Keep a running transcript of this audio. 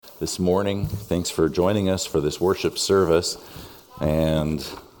this morning. Thanks for joining us for this worship service. And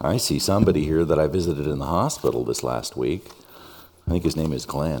I see somebody here that I visited in the hospital this last week. I think his name is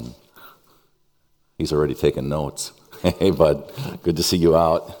Glenn. He's already taken notes. Hey, bud, good to see you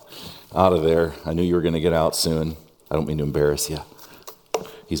out of there. I knew you were going to get out soon. I don't mean to embarrass you.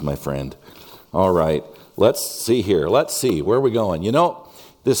 He's my friend. All right, let's see here. Let's see, where are we going? You know,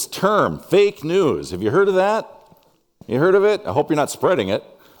 this term, fake news, have you heard of that? You heard of it? I hope you're not spreading it.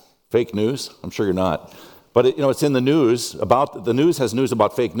 Fake news? I'm sure you're not. But it's in the news. The news has news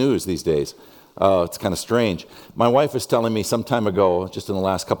about fake news these days. It's kind of strange. My wife was telling me some time ago, just in the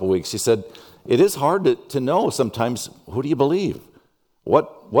last couple of weeks, she said, it is hard to know sometimes, who do you believe?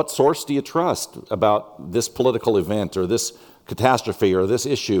 What source do you trust about this political event or this catastrophe or this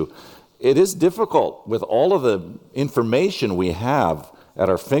issue? It is difficult with all of the information we have at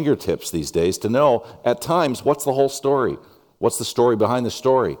our fingertips these days to know at times what's the whole story. What's the story behind the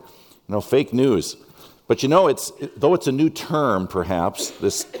story? Fake news. But though it's a new term perhaps,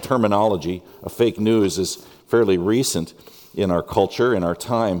 this terminology of fake news is fairly recent in our culture, in our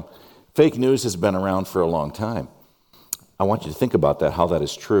time. Fake news has been around for a long time. I want you to think about that, how that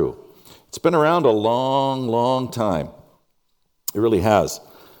is true. It's been around a long, long time. It really has.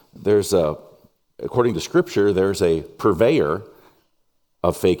 According to Scripture, there's a purveyor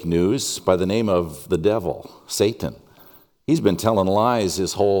of fake news by the name of the devil, Satan. He's been telling lies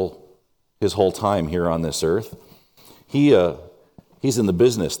his whole time here on this earth. He's in the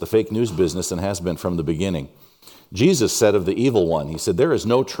business, the fake news business, and has been from the beginning. Jesus said of the evil one, he said, there is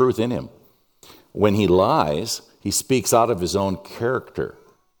no truth in him. When he lies, he speaks out of his own character,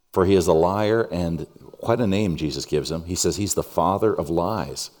 for he is a liar, and quite a name Jesus gives him. He says he's the father of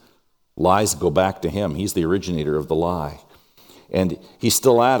lies. Lies go back to him. He's the originator of the lie. And he's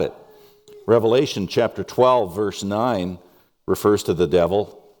still at it. Revelation chapter 12, verse 9 refers to the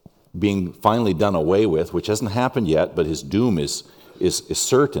devil being finally done away with, which hasn't happened yet, but his doom is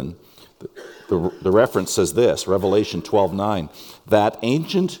certain. The reference says this, Revelation 12:9, that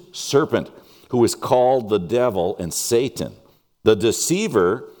ancient serpent who is called the devil and Satan, the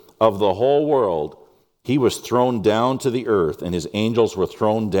deceiver of the whole world, he was thrown down to the earth, and his angels were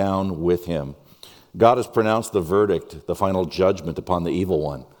thrown down with him. God has pronounced the verdict, the final judgment upon the evil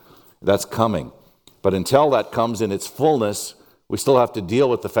one. That's coming. But until that comes in its fullness, we still have to deal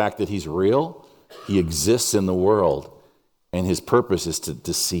with the fact that he's real, he exists in the world, and his purpose is to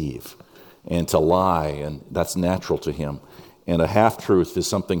deceive and to lie, and that's natural to him. And a half-truth is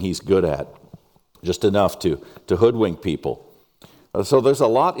something he's good at, just enough to hoodwink people. So there's a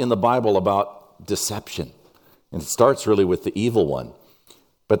lot in the Bible about deception, and it starts really with the evil one.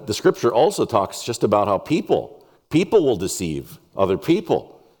 But the Scripture also talks just about how people will deceive other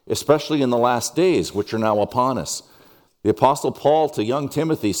people, especially in the last days, which are now upon us. The Apostle Paul to young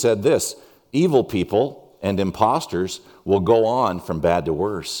Timothy said this, evil people and impostors will go on from bad to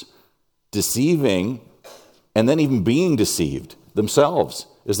worse, deceiving and then even being deceived themselves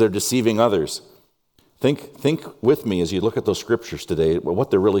as they're deceiving others. Think with me as you look at those scriptures today, what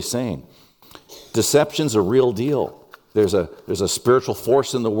they're really saying. Deception's a real deal. There's a spiritual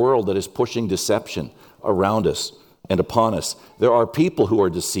force in the world that is pushing deception around us and upon us. There are people who are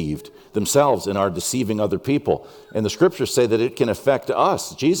deceived themselves and are deceiving other people. And the scriptures say that it can affect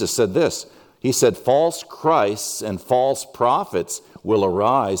us. Jesus said this. He said, false Christs and false prophets will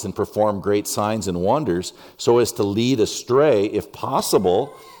arise and perform great signs and wonders so as to lead astray, if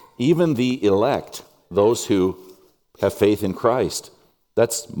possible, even the elect, those who have faith in Christ.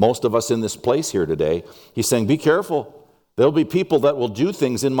 That's most of us in this place here today. He's saying, be careful. There'll be people that will do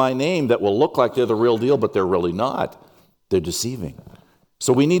things in my name that will look like they're the real deal, but they're really not. They're deceiving.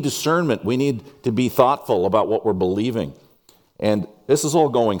 So we need discernment. We need to be thoughtful about what we're believing. And this is all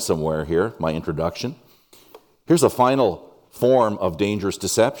going somewhere here, my introduction. Here's a final form of dangerous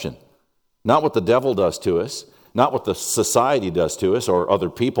deception. Not what the devil does to us, not what the society does to us or other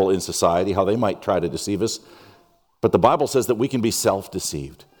people in society, how they might try to deceive us. But the Bible says that we can be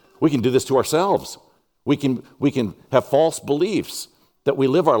self-deceived. We can do this to ourselves. We can have false beliefs that we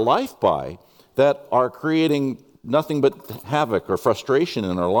live our life by that are creating nothing but havoc or frustration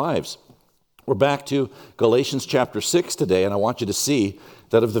in our lives. We're back to Galatians chapter 6 today, and I want you to see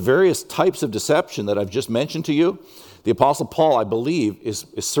that of the various types of deception that I've just mentioned to you, the Apostle Paul, I believe, is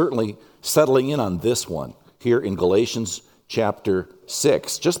certainly settling in on this one here in Galatians chapter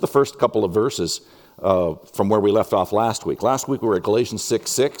 6. Just the first couple of verses from where we left off last week. Last week we were at Galatians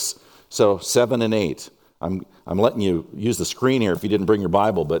 6:6, so 7 and 8. I'm letting you use the screen here if you didn't bring your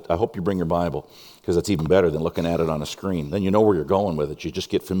Bible, but I hope you bring your Bible because it's even better than looking at it on a screen. Then you know where you're going with it. You just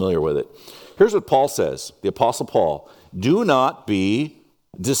get familiar with it. Here's what Paul says, the Apostle Paul. Do not be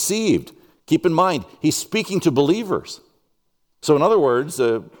Deceived. Keep in mind, he's speaking to believers. So in other words,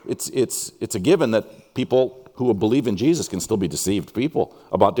 it's a given that people who believe in Jesus can still be deceived people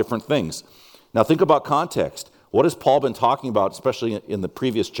about different things. Now think about context. What has Paul been talking about, especially in the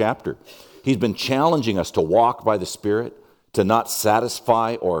previous chapter? He's been challenging us to walk by the Spirit, to not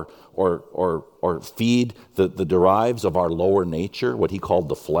satisfy or feed the derives of our lower nature, what he called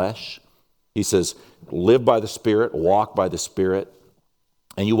the flesh. He says, live by the Spirit, walk by the Spirit,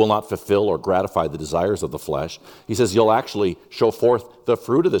 and you will not fulfill or gratify the desires of the flesh. He says you'll actually show forth the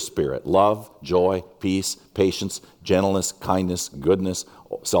fruit of the Spirit: love, joy, peace, patience, gentleness, kindness, goodness,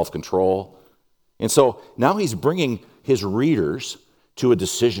 self-control. And so now he's bringing his readers to a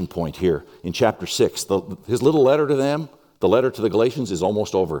decision point here in chapter 6. His little letter to them, the letter to the Galatians, is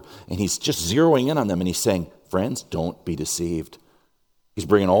almost over. And he's just zeroing in on them, and he's saying, friends, don't be deceived. He's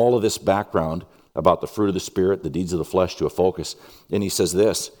bringing all of this background about the fruit of the Spirit, the deeds of the flesh, to a focus. And he says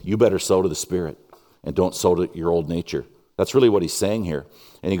this: you better sow to the Spirit and don't sow to your old nature. That's really what he's saying here.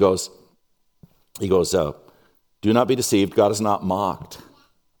 And he goes, do not be deceived. God is not mocked.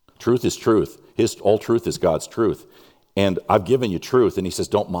 Truth is truth. All truth is God's truth. And I've given you truth. And he says,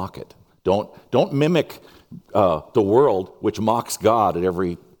 don't mock it. Don't mimic the world, which mocks God at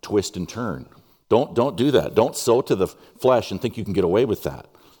every twist and turn. Don't do that. Don't sow to the flesh and think you can get away with that.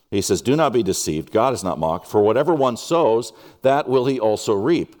 He says, do not be deceived. God is not mocked. For whatever one sows, that will he also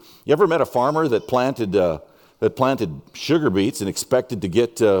reap. You ever met a farmer that planted sugar beets and expected to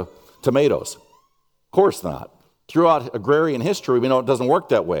get tomatoes? Of course not. Throughout agrarian history, we know it doesn't work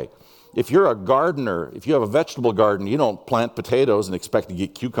that way. If you're a gardener, if you have a vegetable garden, you don't plant potatoes and expect to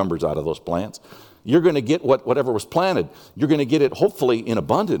get cucumbers out of those plants. You're going to get whatever was planted. You're going to get it hopefully in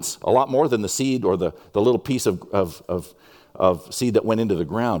abundance, a lot more than the seed or the little piece of seed that went into the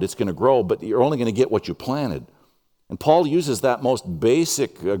ground. It's going to grow, but you're only going to get what you planted. And Paul uses that most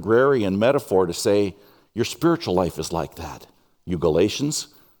basic agrarian metaphor to say your spiritual life is like that. You Galatians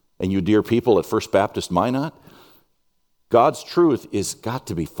and you dear people at First Baptist Minot, God's truth is got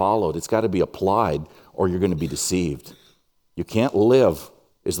to be followed. It's got to be applied, or you're going to be deceived. You can't live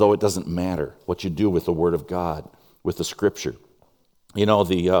as though it doesn't matter what you do with the Word of God, with the Scripture. You know,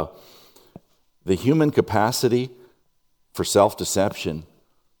 the human capacity for self-deception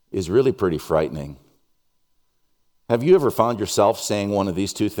is really pretty frightening. Have you ever found yourself saying one of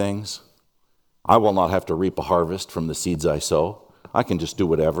these two things? I will not have to reap a harvest from the seeds I sow. I can just do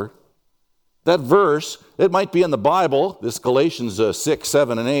whatever. That verse, it might be in the Bible, this Galatians 6,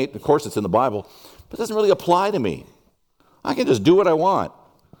 7, and 8. Of course, it's in the Bible, but it doesn't really apply to me. I can just do what I want.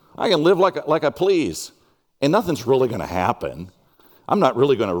 I can live like I please, and nothing's really going to happen. I'm not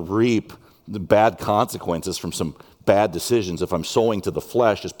really going to reap the bad consequences from some bad decisions if I'm sowing to the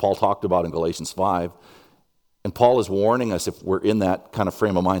flesh, as Paul talked about in Galatians 5. And Paul is warning us, if we're in that kind of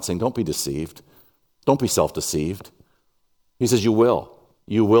frame of mind, saying, don't be deceived. Don't be self-deceived. He says, you will.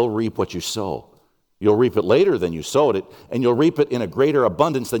 You will reap what you sow. You'll reap it later than you sowed it, and you'll reap it in a greater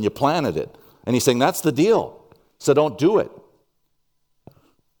abundance than you planted it. And he's saying, that's the deal. So don't do it.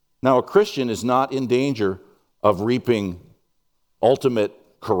 Now, a Christian is not in danger of reaping ultimate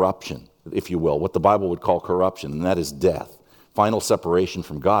corruption, if you will, what the Bible would call corruption, and that is death, final separation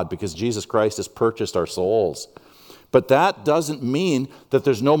from God, because Jesus Christ has purchased our souls. But that doesn't mean that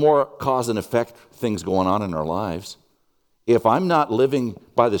there's no more cause and effect things going on in our lives. If I'm not living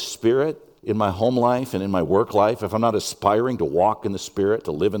by the Spirit in my home life and in my work life, if I'm not aspiring to walk in the Spirit,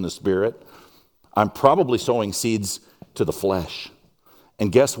 to live in the Spirit, I'm probably sowing seeds to the flesh.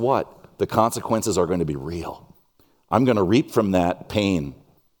 And guess what? The consequences are going to be real. I'm going to reap from that pain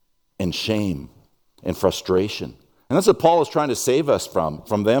and shame and frustration. And that's what Paul is trying to save us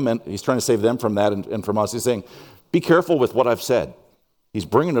from them, and he's trying to save them from that and from us. He's saying, be careful with what I've said. He's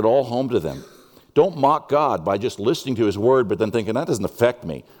bringing it all home to them. Don't mock God by just listening to his word, but then thinking, that doesn't affect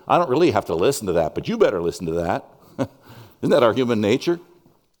me. I don't really have to listen to that, but you better listen to that. Isn't that our human nature?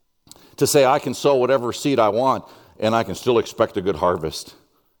 To say, I can sow whatever seed I want, and I can still expect a good harvest.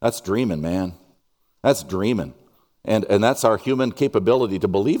 That's dreaming, man. That's dreaming. And that's our human capability to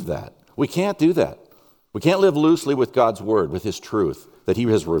believe that. We can't do that. We can't live loosely with God's word, with his truth that he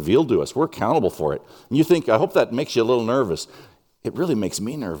has revealed to us. We're accountable for it. And you think, I hope that makes you a little nervous. It really makes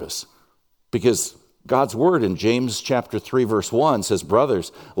me nervous. Because God's word in James chapter 3, verse 1 says,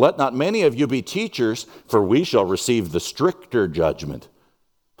 brothers, let not many of you be teachers, for we shall receive the stricter judgment.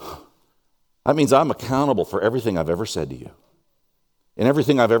 That means I'm accountable for everything I've ever said to you. And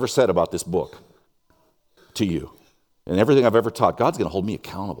everything I've ever said about this book to you. And everything I've ever taught, God's going to hold me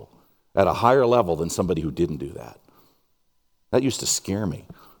accountable at a higher level than somebody who didn't do that. That used to scare me.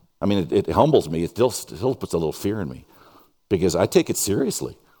 I mean, it humbles me. It still puts a little fear in me. because I take it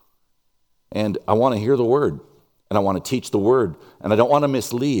seriously. And I want to hear the word, and I want to teach the word, and I don't want to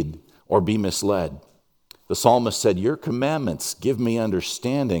mislead or be misled. The psalmist said, your commandments give me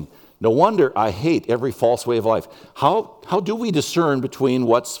understanding. No wonder I hate every false way of life. How do we discern between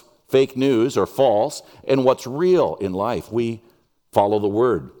what's fake news or false and what's real in life? We follow the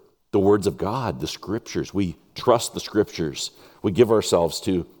word, the words of God, the scriptures. We trust the scriptures. We give ourselves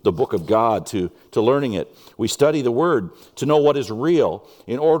to the book of God, to learning it. We study the word to know what is real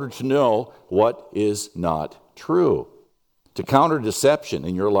in order to know what is not true. To counter deception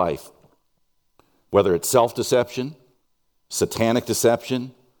in your life, whether it's self-deception, satanic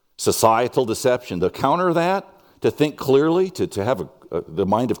deception, societal deception, to counter that, to think clearly, to have the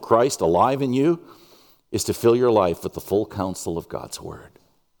mind of Christ alive in you, is to fill your life with the full counsel of God's word.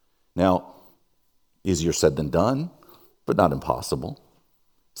 Now, easier said than done, but not impossible.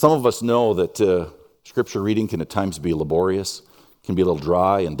 Some of us know that scripture reading can at times be laborious, can be a little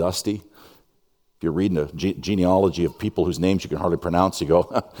dry and dusty. If you're reading a genealogy of people whose names you can hardly pronounce, you go,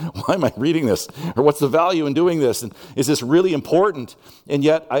 why am I reading this? Or what's the value in doing this? And is this really important? And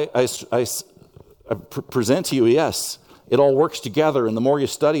yet I present to you, yes, it all works together. And the more you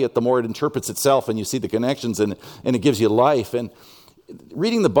study it, the more it interprets itself, and you see the connections, and it gives you life. And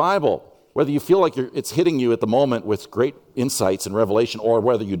reading the Bible, whether you feel like it's hitting you at the moment with great insights and revelation, or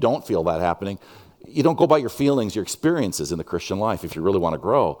whether you don't feel that happening, you don't go by your feelings, your experiences in the Christian life. If you really want to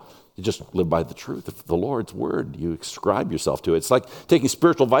grow, you just live by the truth of the Lord's word. You ascribe yourself to it. It's like taking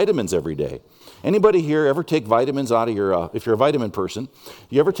spiritual vitamins every day. Anybody here ever take vitamins out of your, if you're a vitamin person,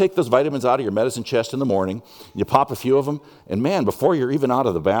 you ever take those vitamins out of your medicine chest in the morning, you pop a few of them, and man, before you're even out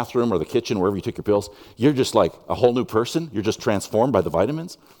of the bathroom or the kitchen, wherever you took your pills, you're just like a whole new person. You're just transformed by the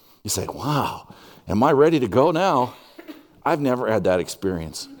vitamins. You say, wow, am I ready to go now? I've never had that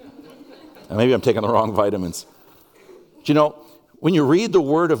experience. And maybe I'm taking the wrong vitamins. But you know, when you read the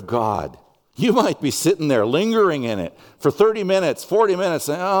Word of God, you might be sitting there lingering in it for 30 minutes, 40 minutes,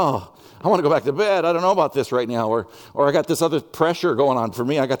 saying, oh, I want to go back to bed. I don't know about this right now. Or I got this other pressure going on for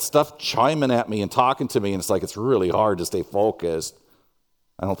me. I got stuff chiming at me and talking to me, and it's like it's really hard to stay focused.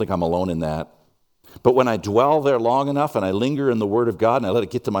 I don't think I'm alone in that. But when I dwell there long enough and I linger in the Word of God and I let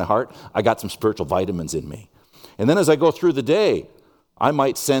it get to my heart, I got some spiritual vitamins in me. And then as I go through the day, I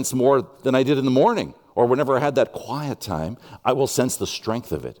might sense more than I did in the morning. Or whenever I had that quiet time, I will sense the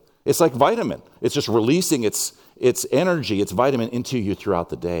strength of it. It's like vitamin. It's just releasing its energy, its vitamin into you throughout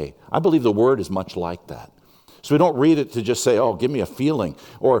the day. I believe the Word is much like that. So we don't read it to just say, oh, give me a feeling,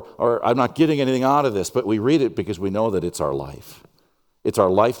 or I'm not getting anything out of this, but we read it because we know that it's our life. It's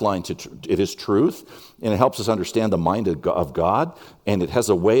our lifeline to it is truth, and it helps us understand the mind of God, and it has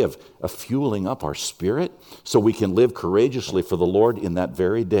a way of fueling up our spirit so we can live courageously for the Lord in that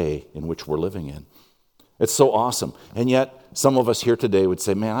very day in which we're living in. It's so awesome. And yet, some of us here today would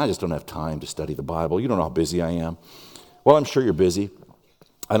say, man, I just don't have time to study the Bible. You don't know how busy I am. Well, I'm sure you're busy.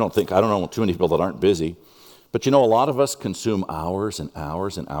 I don't know too many people that aren't busy. But you know, a lot of us consume hours and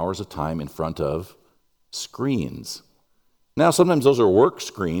hours and hours of time in front of screens. Now, sometimes those are work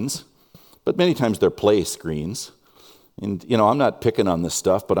screens, but many times they're play screens. And, you know, I'm not picking on this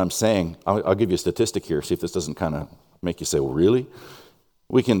stuff, but I'm saying, I'll give you a statistic here, see if this doesn't kind of make you say, well, really?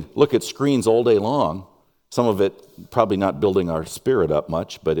 We can look at screens all day long. Some of it probably not building our spirit up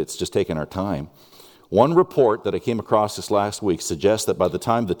much, but it's just taking our time. One report that I came across this last week suggests that by the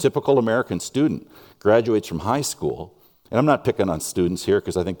time the typical American student graduates from high school, and I'm not picking on students here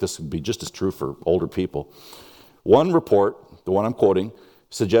because I think this would be just as true for older people. One report, the one I'm quoting,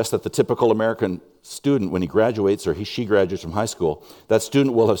 suggests that the typical American student, when he graduates or she graduates from high school, that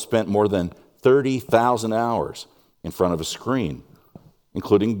student will have spent more than 30,000 hours in front of a screen,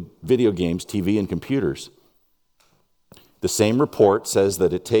 including video games, TV, and computers. The same report says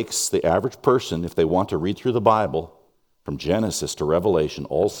that it takes the average person, if they want to read through the Bible, from Genesis to Revelation,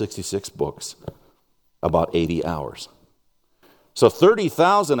 all 66 books, about 80 hours. So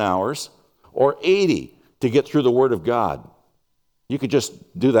 30,000 hours or 80 to get through the Word of God. You could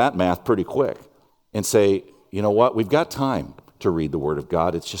just do that math pretty quick and say, you know what, we've got time to read the Word of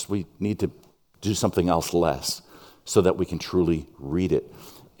God. It's just we need to do something else less so that we can truly read it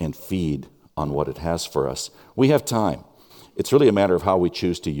and feed on what it has for us. We have time. It's really a matter of how we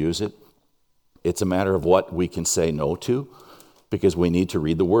choose to use it. It's a matter of what we can say no to because we need to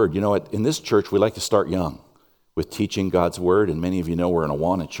read the Word. You know what, in this church, we like to start young with teaching God's Word, and many of you know we're an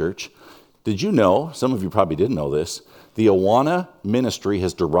Awana church. Did you know, some of you probably didn't know this, the Awana ministry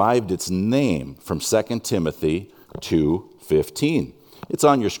has derived its name from 2 Timothy 2:15. It's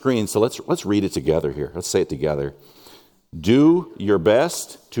on your screen, so let's read it together here. Let's say it together. Do your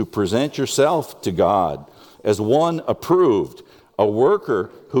best to present yourself to God as one approved, a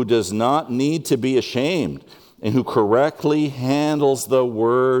worker who does not need to be ashamed and who correctly handles the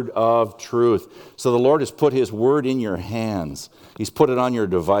word of truth. So the Lord has put his word in your hands. He's put it on your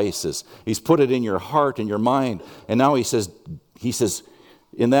devices. He's put it in your heart and your mind. And now he says,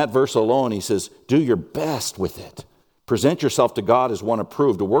 in that verse alone, he says, do your best with it. Present yourself to God as one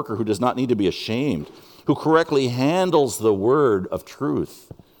approved, a worker who does not need to be ashamed, who correctly handles the word of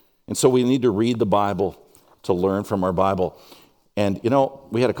truth. And so we need to read the Bible to learn from our Bible. And,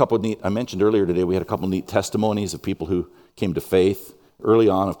 we had a couple of I mentioned earlier today, we had a couple of neat testimonies of people who came to faith early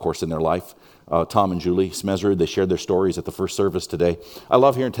on, of course, in their life. Tom and Julie Smezrud, they shared their stories at the first service today. I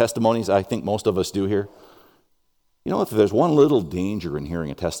love hearing testimonies. I think most of us do here. If there's one little danger in hearing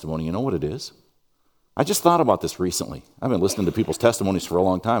a testimony, you know what it is? I just thought about this recently. I've been listening to people's testimonies for a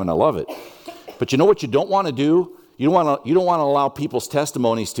long time, and I love it. But you know what you don't want to do? You don't want to allow people's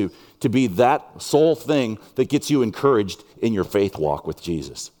testimonies to be that sole thing that gets you encouraged in your faith walk with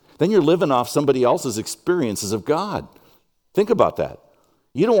Jesus. Then you're living off somebody else's experiences of God. Think about that.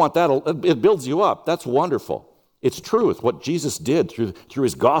 You don't want that. It builds you up. That's wonderful. It's truth, what Jesus did through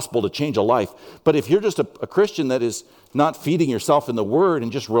his gospel to change a life. But if you're just a Christian that is not feeding yourself in the Word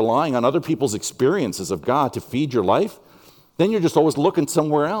and just relying on other people's experiences of God to feed your life, then you're just always looking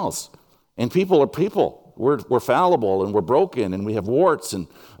somewhere else. And people are people. We're fallible and we're broken and we have warts and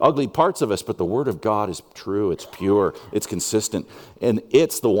ugly parts of us, but the Word of God is true, it's pure, it's consistent, and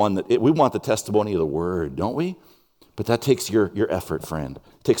it's the one that we want the testimony of the Word, don't we? But that takes your effort, friend.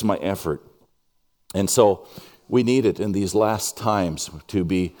 It takes my effort. And so we need it in these last times to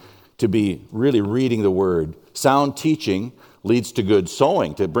be really reading the Word. Sound teaching leads to good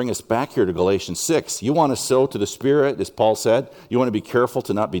sowing. To bring us back here to Galatians 6, you want to sow to the Spirit, as Paul said. You want to be careful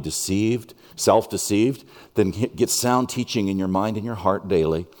to not be deceived, self-deceived. Then get sound teaching in your mind and your heart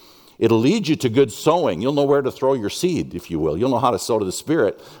daily. It'll lead you to good sowing. You'll know where to throw your seed, if you will. You'll know how to sow to the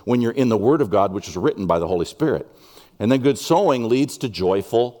Spirit when you're in the Word of God, which is written by the Holy Spirit. And then good sowing leads to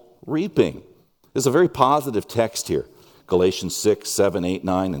joyful reaping. There's a very positive text here. Galatians 6, 7, 8,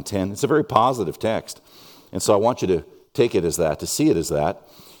 9, and 10. It's a very positive text. And so I want you to take it as that, to see it as that.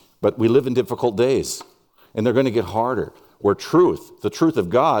 But we live in difficult days, and they're going to get harder, where the truth of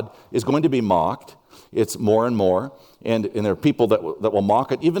God, is going to be mocked. It's more and more. And there are people that will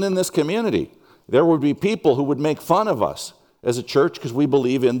mock it, even in this community. There would be people who would make fun of us as a church because we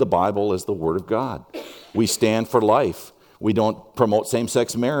believe in the Bible as the Word of God. We stand for life. We don't promote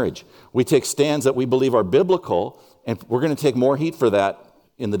same-sex marriage. We take stands that we believe are biblical, and we're going to take more heat for that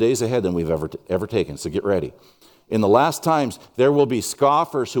in the days ahead than we've ever taken, so get ready. In the last times, there will be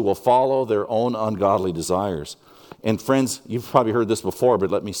scoffers who will follow their own ungodly desires. And friends, you've probably heard this before,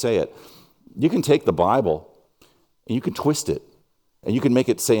 but let me say it. You can take the Bible, and you can twist it, and you can make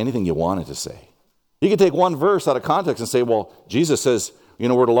it say anything you want it to say. You can take one verse out of context and say, well, Jesus says,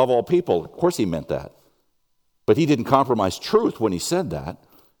 we're to love all people. Of course he meant that. But he didn't compromise truth when he said that.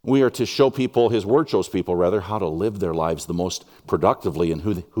 We are to show people, his word shows people, rather, how to live their lives the most productively and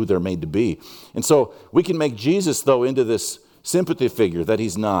who they're made to be. And so we can make Jesus, though, into this sympathy figure that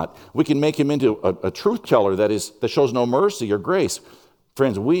he's not. We can make him into a truth teller that shows no mercy or grace.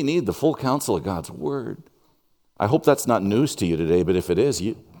 Friends, we need the full counsel of God's word. I hope that's not news to you today, but if it is,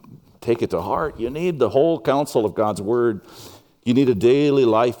 you take it to heart. You need the whole counsel of God's word. You need a daily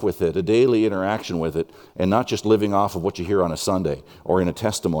life with it, a daily interaction with it, and not just living off of what you hear on a Sunday or in a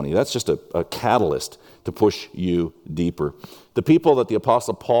testimony. That's just a catalyst to push you deeper. The people that the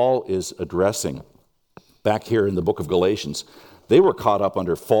Apostle Paul is addressing back here in the book of Galatians, they were caught up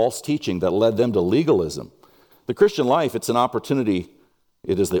under false teaching that led them to legalism. The Christian life, it's an opportunity,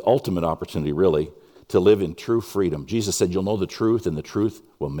 it is the ultimate opportunity, really, to live in true freedom. Jesus said, you'll know the truth, and the truth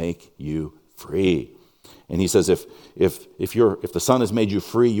will make you free. And he says, if the Son has made you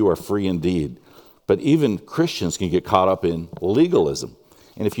free, you are free indeed. But even Christians can get caught up in legalism.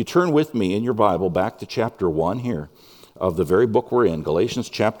 And if you turn with me in your Bible back to chapter 1 here of the very book we're in, Galatians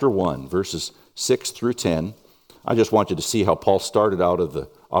chapter 1, verses 6 through 10, I just want you to see how Paul started out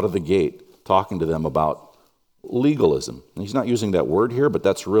of the gate talking to them about legalism. And he's not using that word here, but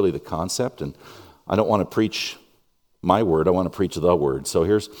that's really the concept. And I don't want to preach my word, I want to preach the word. So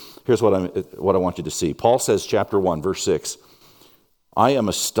here's what I want you to see. Paul says, chapter 1, verse 6, I am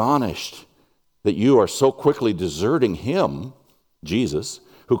astonished that you are so quickly deserting him, Jesus,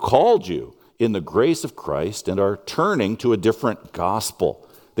 who called you in the grace of Christ and are turning to a different gospel.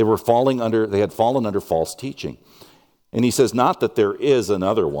 They had fallen under false teaching. And he says, not that there is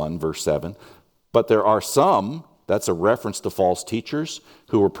another one, verse 7, but there are some, that's a reference to false teachers,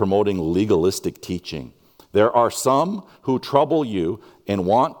 who are promoting legalistic teaching. There are some who trouble you and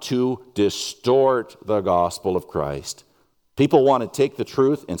want to distort the gospel of Christ. People want to take the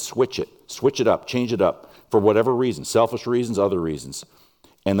truth and switch it up, change it up for whatever reason, selfish reasons, other reasons.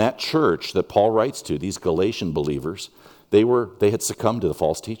 And that church that Paul writes to, these Galatian believers, they had succumbed to the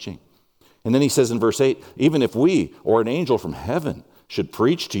false teaching. And then he says in verse 8, even if we or an angel from heaven should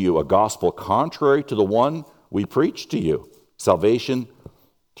preach to you a gospel contrary to the one we preach to you, salvation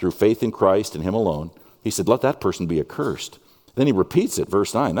through faith in Christ and him alone, he said, let that person be accursed. Then he repeats it,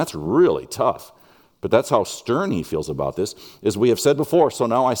 verse 9. That's really tough. But that's how stern he feels about this. As we have said before, so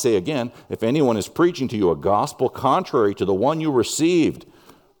now I say again, if anyone is preaching to you a gospel contrary to the one you received,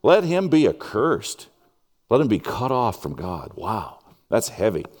 let him be accursed. Let him be cut off from God. Wow, that's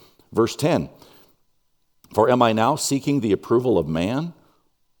heavy. Verse 10, for am I now seeking the approval of man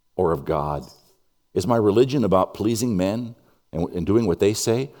or of God? Is my religion about pleasing men and doing what they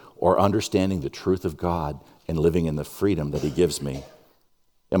say, or understanding the truth of God and living in the freedom that he gives me?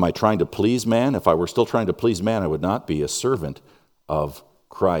 Am I trying to please man? If I were still trying to please man, I would not be a servant of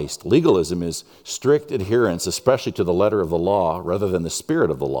Christ. Legalism is strict adherence, especially to the letter of the law, rather than the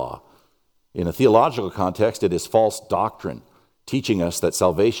spirit of the law. In a theological context, it is false doctrine, teaching us that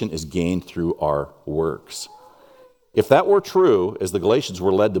salvation is gained through our works. If that were true, as the Galatians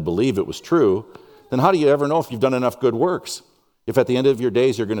were led to believe it was true, then how do you ever know if you've done enough good works? If at the end of your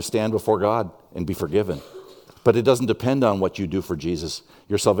days you're going to stand before God and be forgiven. But it doesn't depend on what you do for Jesus.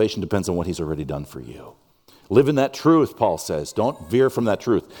 Your salvation depends on what he's already done for you. Live in that truth, Paul says. Don't veer from that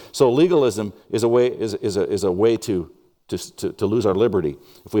truth. So legalism is a way to lose our liberty.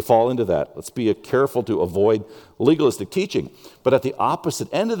 If we fall into that, let's be careful to avoid legalistic teaching. But at the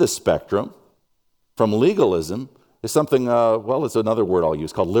opposite end of the spectrum, from legalism, is something, it's another word I'll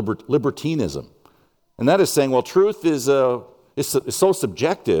use, called libertinism. And that is saying, well, truth is so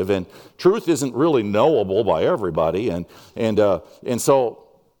subjective, and truth isn't really knowable by everybody, and so,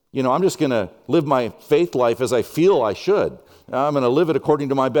 I'm just going to live my faith life as I feel I should. I'm going to live it according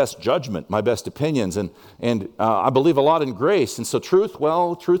to my best judgment, my best opinions, and I believe a lot in grace, and so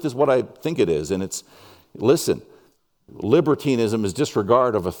truth is what I think it is, and listen, libertinism is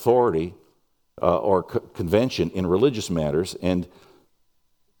disregard of authority or convention in religious matters, and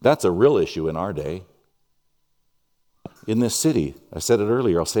that's a real issue in our day. In this city, I said it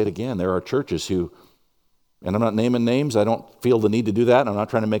earlier, I'll say it again, there are churches who, and I'm not naming names, I don't feel the need to do that, and I'm not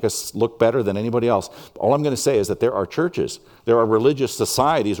trying to make us look better than anybody else. All I'm going to say is that there are churches, there are religious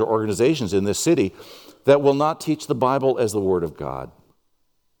societies or organizations in this city that will not teach the Bible as the Word of God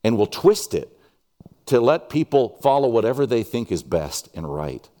and will twist it to let people follow whatever they think is best and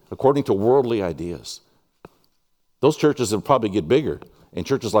right, according to worldly ideas. Those churches will probably get bigger, and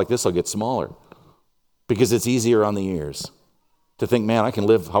churches like this will get smaller, because it's easier on the ears to think, man, I can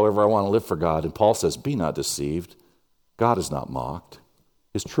live however I want to live for God. And Paul says, be not deceived. God is not mocked.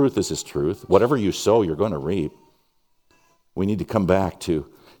 His truth is his truth. Whatever you sow, you're going to reap. We need to come back to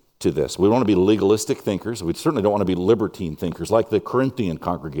this. We want to be legalistic thinkers. We certainly don't want to be libertine thinkers like the Corinthian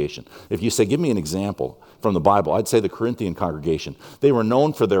congregation. If you say, give me an example from the Bible, I'd say the Corinthian congregation. They were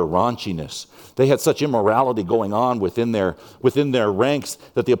known for their raunchiness. They had such immorality going on within their ranks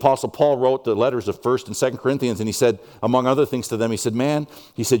that the Apostle Paul wrote the letters of 1st and 2nd Corinthians, and he said, among other things to them, he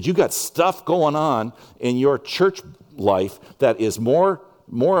said, you got stuff going on in your church life that is more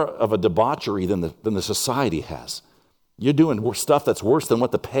of a debauchery than the society has. You're doing stuff that's worse than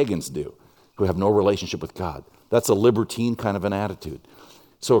what the pagans do, who have no relationship with God. That's a libertine kind of an attitude.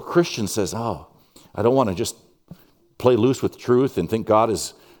 So a Christian says, I don't want to just play loose with truth and think God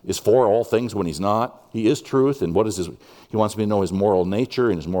is for all things when he's not. He is truth, and he wants me to know his moral nature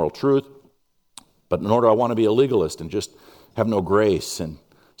and his moral truth. But nor do I want to be a legalist and just have no grace. And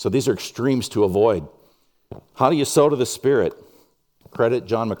so these are extremes to avoid. How do you sow to the Spirit? Credit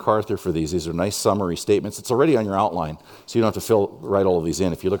John MacArthur for these. These are nice summary statements. It's already on your outline, so you don't have to write all of these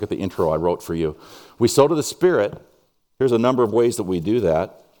in. If you look at the intro I wrote for you. We sow to the Spirit. Here's a number of ways that we do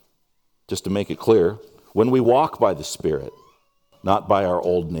that, just to make it clear. When we walk by the Spirit, not by our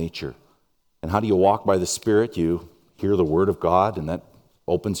old nature. And how do you walk by the Spirit? You hear the Word of God, and that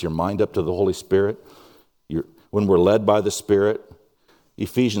opens your mind up to the Holy Spirit. When we're led by the Spirit,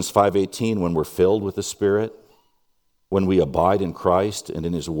 Ephesians 5:18, when we're filled with the Spirit, when we abide in Christ and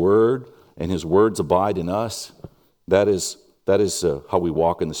in his Word, and his words abide in us, that is how we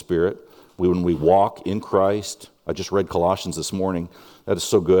walk in the Spirit. When we walk in Christ, I just read Colossians this morning, that is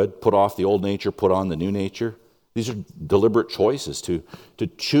so good. Put off the old nature, put on the new nature. These are deliberate choices to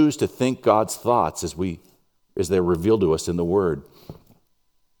choose to think God's thoughts as they're revealed to us in the Word.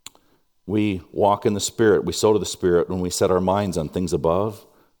 We walk in the Spirit. We sow to the Spirit when we set our minds on things above,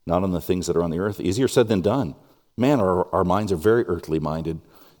 not on the things that are on the earth. Easier said than done. Man, our minds are very earthly minded,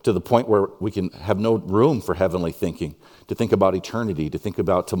 to the point where we can have no room for heavenly thinking, to think about eternity, to think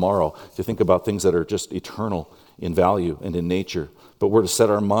about tomorrow, to think about things that are just eternal in value and in nature. But we're to set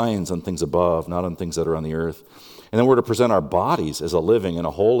our minds on things above, not on things that are on the earth. And then we're to present our bodies as a living and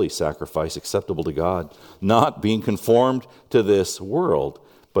a holy sacrifice acceptable to God, not being conformed to this world,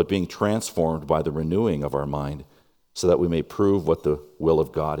 but being transformed by the renewing of our mind, so that we may prove what the will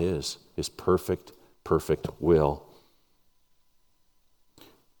of God is, his perfect will.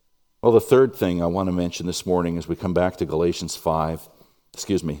 Well, the third thing I want to mention this morning as we come back to Galatians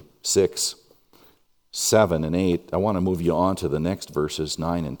 6, 7, and 8, I want to move you on to the next verses,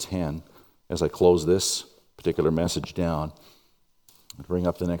 9 and 10, as I close this particular message down. I'll bring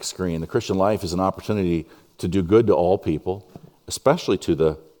up the next screen. The Christian life is an opportunity to do good to all people, especially to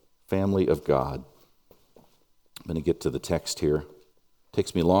the family of God. I'm going to get to the text here. It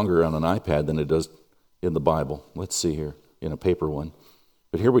takes me longer on an iPad than it does in the Bible. Let's see here, in a paper one.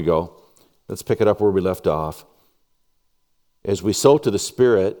 But here we go. Let's pick it up where we left off. As we sow to the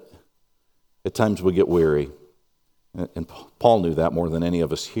Spirit, at times we get weary. And Paul knew that more than any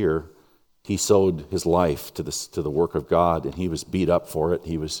of us here. He sowed his life to the work of God, and he was beat up for it.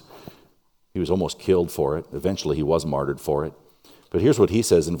 He was almost killed for it. Eventually he was martyred for it. But here's what he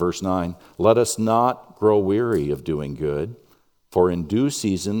says in verse 9. Let us not grow weary of doing good, for in due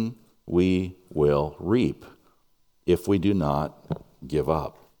season we will reap, if we do not give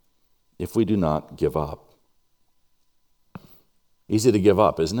up. If we do not give up. Easy to give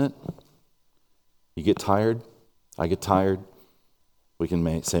up, isn't it? You get tired. I get tired. We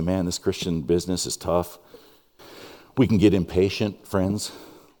can say, man, this Christian business is tough. We can get impatient, friends,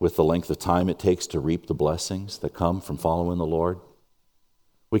 with the length of time it takes to reap the blessings that come from following the Lord.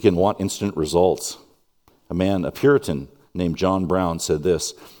 We can want instant results. A Puritan named John Brown said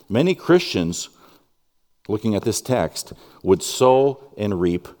this: many Christians, looking at this text, would sow and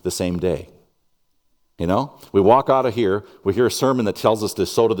reap the same day. You know, we walk out of here, we hear a sermon that tells us to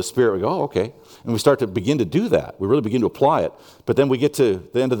sow to the Spirit. We go, oh, okay. And we start to begin to do that. We really begin to apply it. But then we get to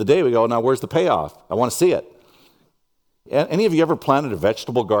the end of the day, we go, now where's the payoff? I want to see it. Any of you ever planted a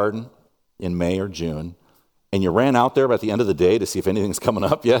vegetable garden in May or June, and you ran out there at the end of the day to see if anything's coming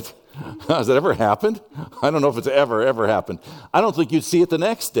up yet? Has that ever happened? I don't know if it's ever happened. I don't think you'd see it the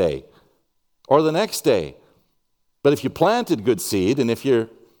next day or the next day. But if you planted good seed, and if you're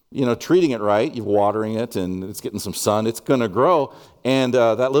treating it right, you're watering it and it's getting some sun, it's going to grow. And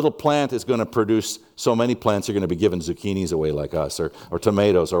that little plant is going to produce so many plants. You're going to be giving zucchinis away like us, or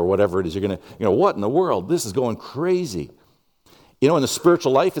tomatoes, or whatever it is. You're going to, what in the world? This is going crazy. In the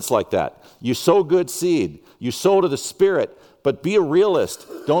spiritual life, it's like that. You sow good seed. You sow to the Spirit, but be a realist.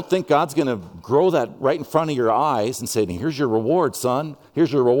 Don't think God's going to grow that right in front of your eyes and say, here's your reward, son.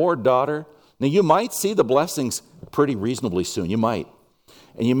 Here's your reward, daughter. Now, you might see the blessings pretty reasonably soon. You might.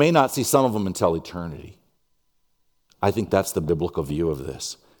 And you may not see some of them until eternity. I think that's the biblical view of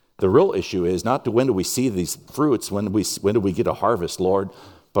this. The real issue is not when do we see these fruits, when do we get a harvest, Lord,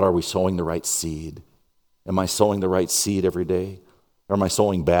 but are we sowing the right seed? Am I sowing the right seed every day? Or am I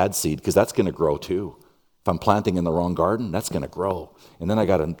sowing bad seed? Because that's going to grow too. If I'm planting in the wrong garden, that's going to grow. And then I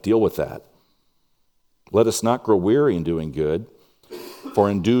got to deal with that. Let us not grow weary in doing good, for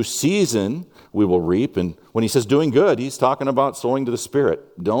in due season we will reap. And when he says doing good, he's talking about sowing to the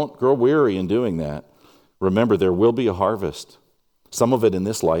Spirit. Don't grow weary in doing that. Remember, there will be a harvest. Some of it in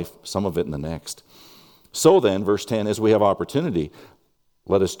this life, some of it in the next. So then, verse 10, as we have opportunity,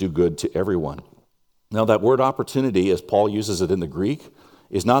 let us do good to everyone. Now, that word opportunity, as Paul uses it in the Greek,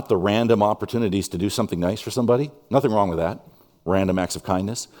 is not the random opportunities to do something nice for somebody. Nothing wrong with that. Random acts of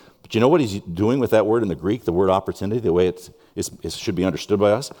kindness. But you know what he's doing with that word in the Greek, the word opportunity, the way it should be understood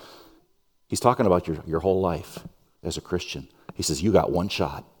by us? He's talking about your whole life as a Christian. He says, you got one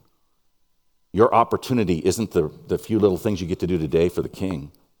shot. Your opportunity isn't the few little things you get to do today for the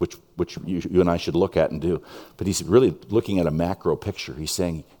King, which you and I should look at and do. But he's really looking at a macro picture. He's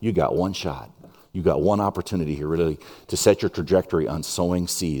saying, you got one shot. You got one opportunity here really to set your trajectory on sowing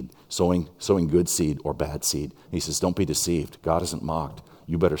seed, sowing good seed or bad seed. And he says, don't be deceived. God isn't mocked.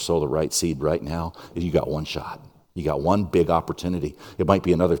 You better sow the right seed right now. You got one shot. You got one big opportunity. It might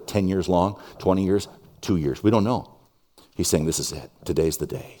be another 10 years long, 20 years, 2 years. We don't know. He's saying this is it. Today's the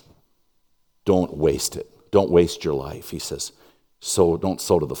day. Don't waste it. Don't waste your life, he says. So don't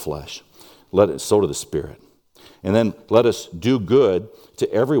sow to the flesh. Let it sow to the Spirit. And then let us do good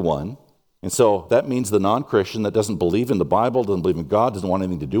to everyone. And so that means the non-Christian that doesn't believe in the Bible, doesn't believe in God, doesn't want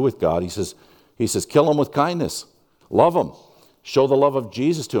anything to do with God. He says, kill them with kindness. Love them. Show the love of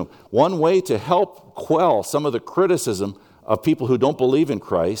Jesus to them. One way to help quell some of the criticism of people who don't believe in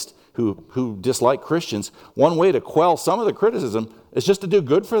Christ, who dislike Christians, one way to quell some of the criticism is just to do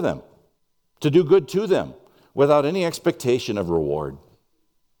good for them, to do good to them without any expectation of reward.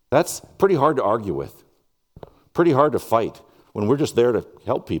 That's pretty hard to argue with, pretty hard to fight when we're just there to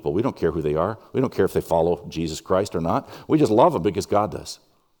help people. We don't care who they are. We don't care if they follow Jesus Christ or not. We just love them because God does.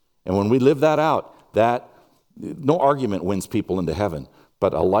 And when we live that out, no argument wins people into heaven,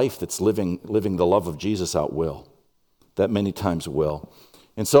 but a life that's living the love of Jesus out will. That many times will.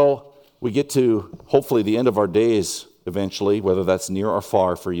 And so we get to hopefully the end of our days eventually, whether that's near or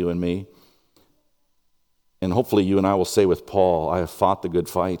far for you and me. And hopefully you and I will say with Paul, I have fought the good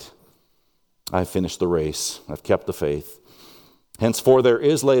fight. I have finished the race. I've kept the faith. Henceforth there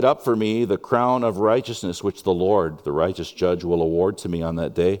is laid up for me the crown of righteousness, which the Lord, the righteous judge, will award to me on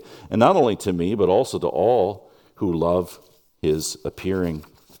that day. And not only to me, but also to all who love his appearing.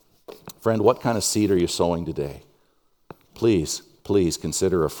 Friend, what kind of seed are you sowing today? Please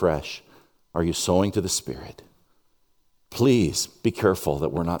consider afresh. Are you sowing to the Spirit? Please be careful that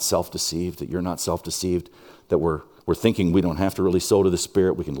we're not self-deceived, that you're not self-deceived, that we're thinking we don't have to really sow to the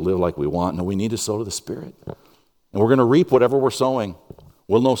Spirit, we can live like we want. No, we need to sow to the Spirit. And we're going to reap whatever we're sowing.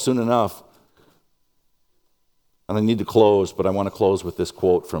 We'll know soon enough. And I need to close, but I want to close with this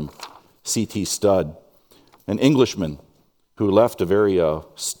quote from C.T. Studd, an Englishman who left a very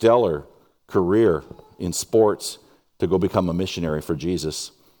stellar career in sports to go become a missionary for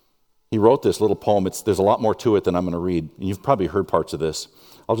Jesus. He wrote this little poem. There's a lot more to it than I'm going to read. And you've probably heard parts of this.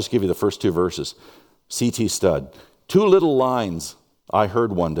 I'll just give you the first two verses. C.T. Studd. 2 little lines I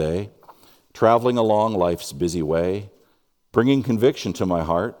heard one day, traveling along life's busy way, bringing conviction to my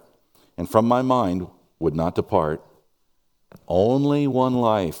heart, and from my mind would not depart. Only one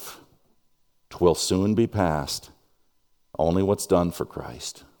life, 'twill soon be past. Only what's done for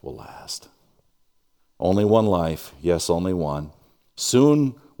Christ will last. Only one life, yes, only one.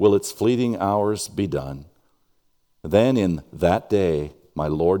 Soon will its fleeting hours be done. Then in that day my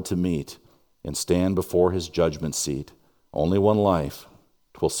Lord to meet and stand before his judgment seat. Only one life,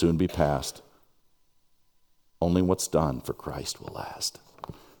 'twill soon be past. Only what's done for Christ will last.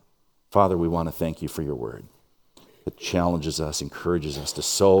 Father, we want to thank you for your word. It challenges us, encourages us to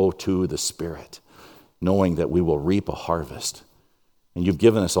sow to the Spirit, knowing that we will reap a harvest. And you've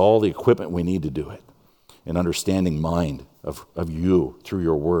given us all the equipment we need to do it. An understanding mind of you through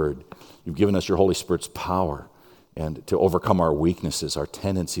your word. You've given us your Holy Spirit's power and to overcome our weaknesses, our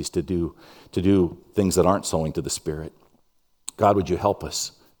tendencies to do things that aren't sowing to the Spirit. God, would you help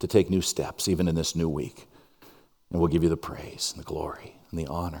us to take new steps even in this new week? And we'll give you the praise and the glory and the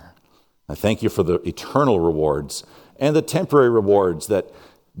honor. I thank you for the eternal rewards and the temporary rewards that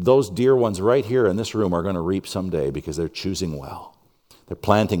those dear ones right here in this room are going to reap someday because they're choosing well. They're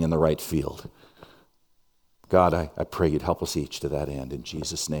planting in the right field. God, I pray you'd help us each to that end. In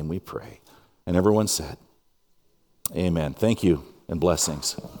Jesus' name we pray. And everyone said, amen. Thank you and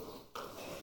blessings.